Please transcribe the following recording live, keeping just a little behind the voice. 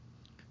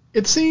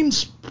It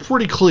seems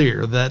pretty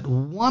clear that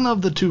one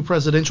of the two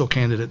presidential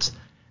candidates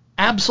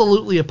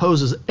absolutely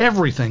opposes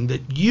everything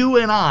that you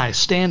and I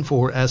stand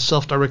for as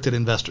self-directed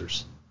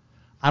investors.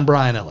 I'm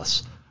Brian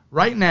Ellis.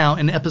 Right now,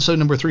 in episode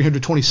number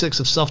 326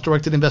 of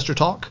Self-Directed Investor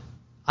Talk,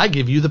 I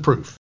give you the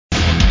proof.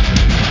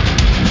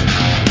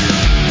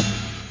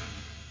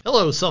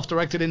 Hello,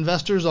 self-directed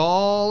investors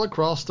all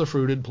across the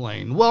fruited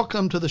plain.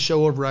 Welcome to the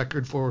show of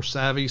record for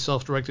savvy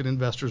self-directed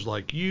investors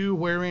like you,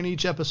 where in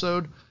each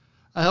episode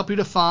I help you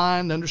to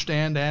find,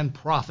 understand, and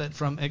profit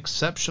from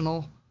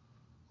exceptional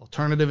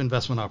alternative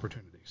investment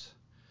opportunities.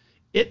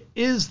 It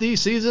is the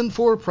season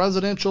for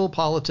presidential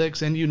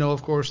politics, and you know,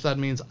 of course, that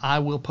means I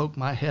will poke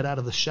my head out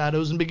of the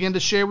shadows and begin to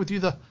share with you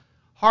the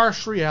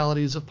harsh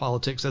realities of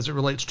politics as it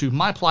relates to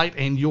my plight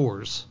and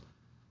yours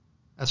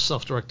as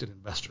self-directed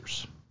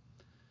investors.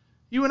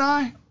 You and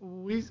I,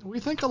 we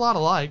think a lot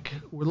alike.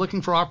 We're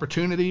looking for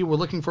opportunity. We're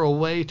looking for a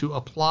way to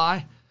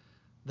apply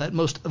that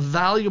most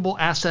valuable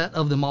asset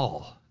of them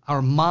all,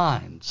 our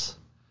minds,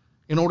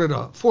 in order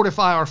to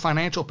fortify our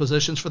financial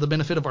positions for the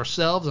benefit of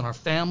ourselves and our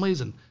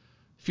families and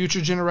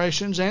future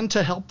generations, and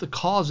to help the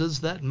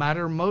causes that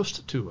matter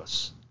most to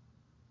us.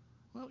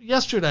 Well,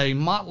 yesterday,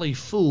 Motley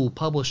Fool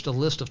published a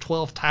list of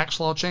 12 tax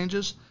law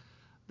changes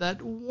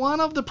that one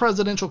of the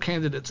presidential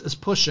candidates is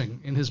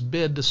pushing in his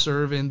bid to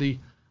serve in the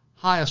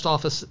highest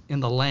office in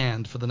the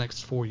land for the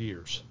next 4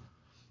 years.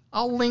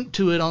 I'll link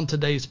to it on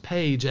today's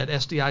page at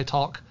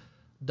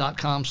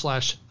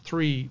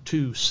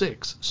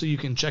sditalk.com/326 so you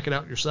can check it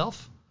out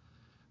yourself.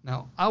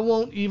 Now, I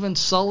won't even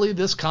sully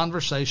this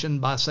conversation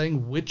by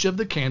saying which of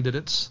the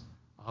candidates,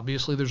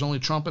 obviously there's only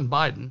Trump and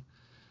Biden,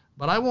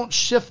 but I won't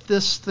shift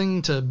this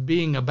thing to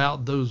being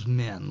about those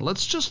men.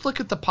 Let's just look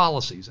at the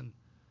policies and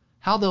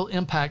how they'll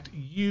impact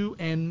you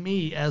and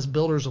me as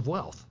builders of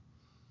wealth.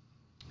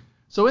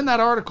 So in that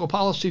article,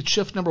 policy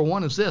shift number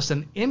one is this: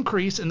 an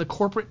increase in the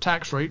corporate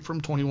tax rate from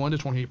 21 to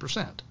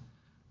 28%.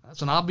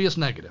 That's an obvious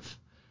negative.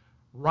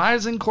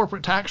 Rising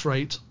corporate tax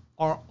rates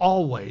are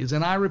always,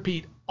 and I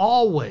repeat,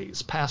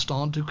 always passed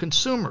on to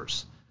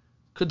consumers.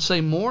 Could say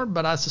more,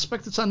 but I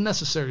suspect it's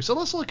unnecessary. So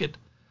let's look at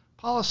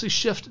policy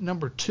shift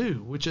number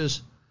two, which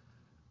is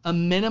a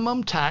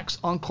minimum tax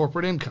on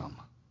corporate income.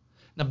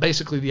 Now,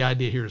 basically, the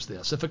idea here is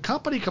this: if a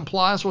company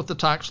complies with the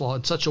tax law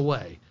in such a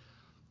way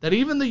that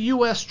even the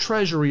U.S.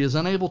 Treasury is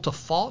unable to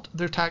fault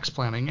their tax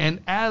planning,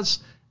 and as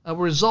a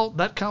result,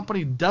 that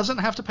company doesn't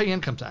have to pay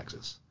income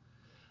taxes,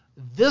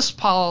 this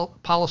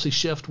policy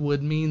shift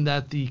would mean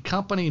that the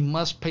company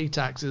must pay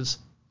taxes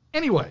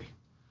anyway.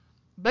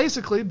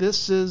 Basically,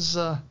 this is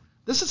a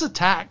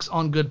tax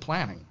on good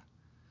planning.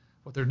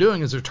 What they're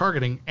doing is they're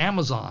targeting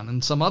Amazon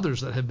and some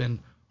others that have been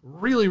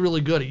really,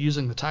 really good at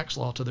using the tax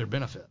law to their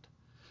benefit.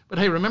 But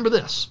hey, remember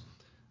this.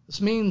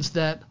 This means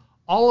that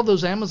all of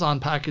those Amazon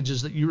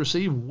packages that you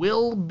receive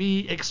will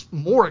be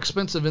more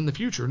expensive in the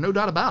future, no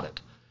doubt about it.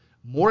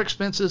 More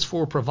expenses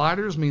for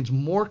providers means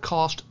more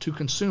cost to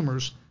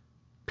consumers,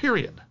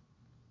 period.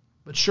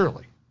 But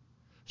surely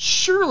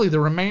the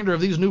remainder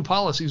of these new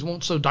policies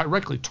won't so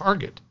directly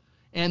target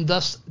and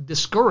thus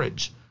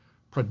discourage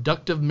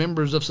productive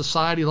members of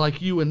society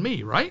like you and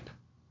me, right?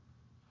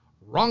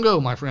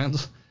 Wrongo, my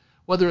friends.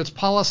 Whether it's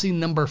policy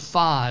number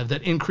 5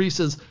 that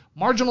increases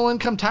marginal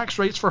income tax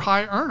rates for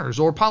high earners,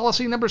 or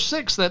policy number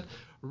 6 that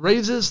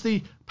raises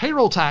the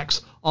payroll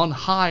tax on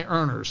high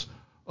earners,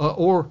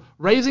 or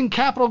raising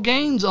capital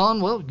gains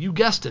on, well, you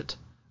guessed it,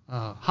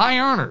 high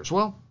earners.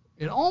 Well,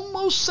 it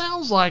almost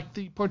sounds like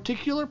the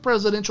particular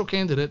presidential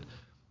candidate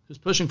who's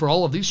pushing for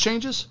all of these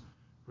changes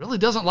really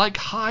doesn't like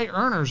high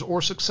earners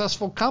or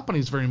successful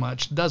companies very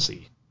much, does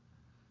he?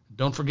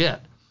 Don't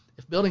forget,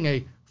 if building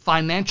a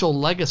financial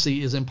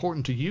legacy is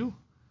important to you,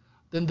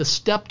 then the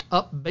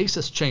stepped-up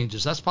basis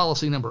changes, that's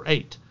policy number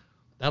 8.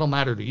 That'll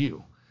matter to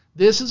you.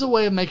 This is a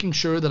way of making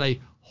sure that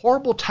a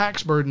horrible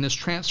tax burden is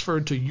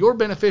transferred to your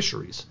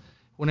beneficiaries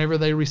whenever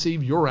they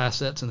receive your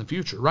assets in the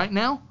future. Right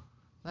now,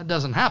 that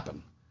doesn't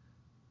happen.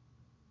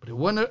 But it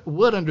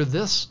would under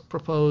this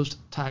proposed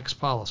tax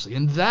policy.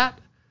 And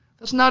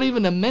that's not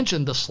even to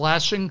mention the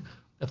slashing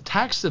of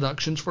tax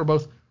deductions for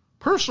both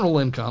personal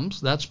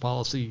incomes, that's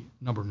policy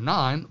number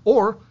 9,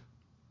 or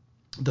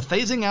the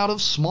phasing out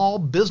of small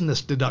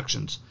business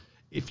deductions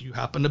if you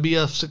happen to be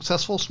a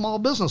successful small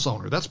business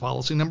owner. That's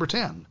policy number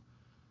 10.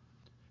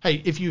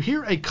 Hey, if you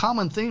hear a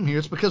common theme here,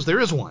 it's because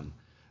there is one.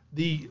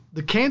 The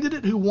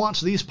candidate who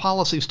wants these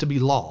policies to be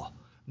law,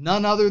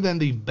 none other than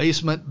the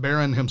basement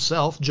baron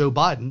himself, Joe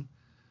Biden,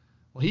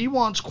 well, he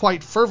wants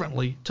quite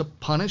fervently to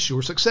punish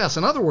your success.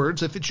 In other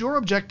words, if it's your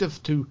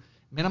objective to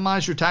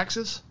minimize your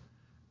taxes,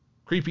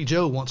 Creepy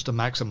Joe wants to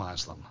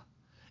maximize them.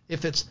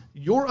 If it's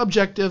your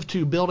objective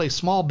to build a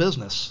small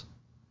business,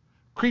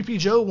 Creepy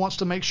Joe wants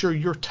to make sure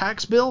your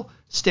tax bill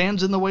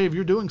stands in the way of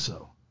your doing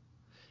so.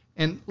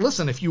 And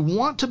listen, if you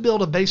want to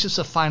build a basis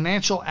of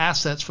financial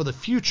assets for the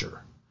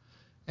future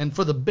and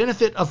for the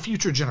benefit of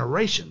future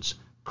generations,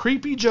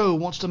 Creepy Joe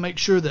wants to make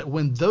sure that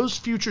when those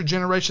future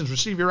generations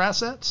receive your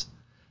assets,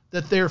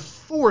 that they're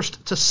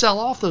forced to sell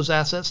off those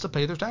assets to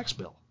pay their tax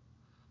bill.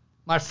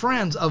 My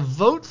friends, a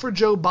vote for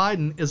Joe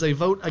Biden is a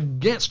vote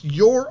against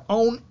your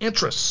own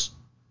interests.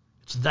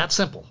 It's that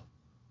simple.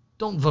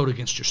 Don't vote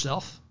against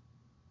yourself.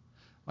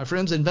 My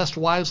friends, invest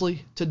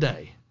wisely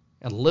today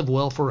and live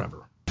well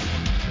forever.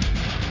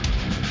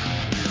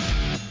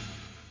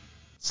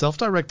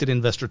 Self-Directed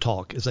Investor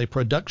Talk is a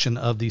production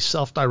of the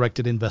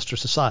Self-Directed Investor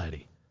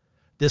Society.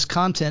 This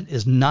content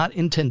is not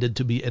intended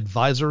to be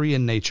advisory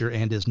in nature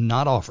and is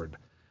not offered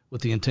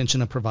with the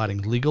intention of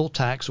providing legal,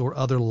 tax, or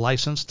other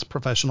licensed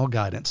professional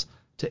guidance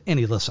to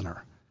any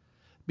listener.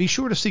 Be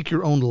sure to seek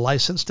your own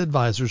licensed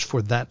advisors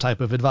for that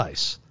type of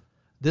advice.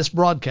 This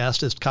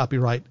broadcast is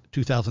copyright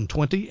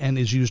 2020 and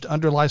is used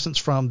under license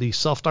from the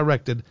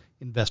Self-Directed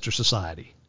Investor Society.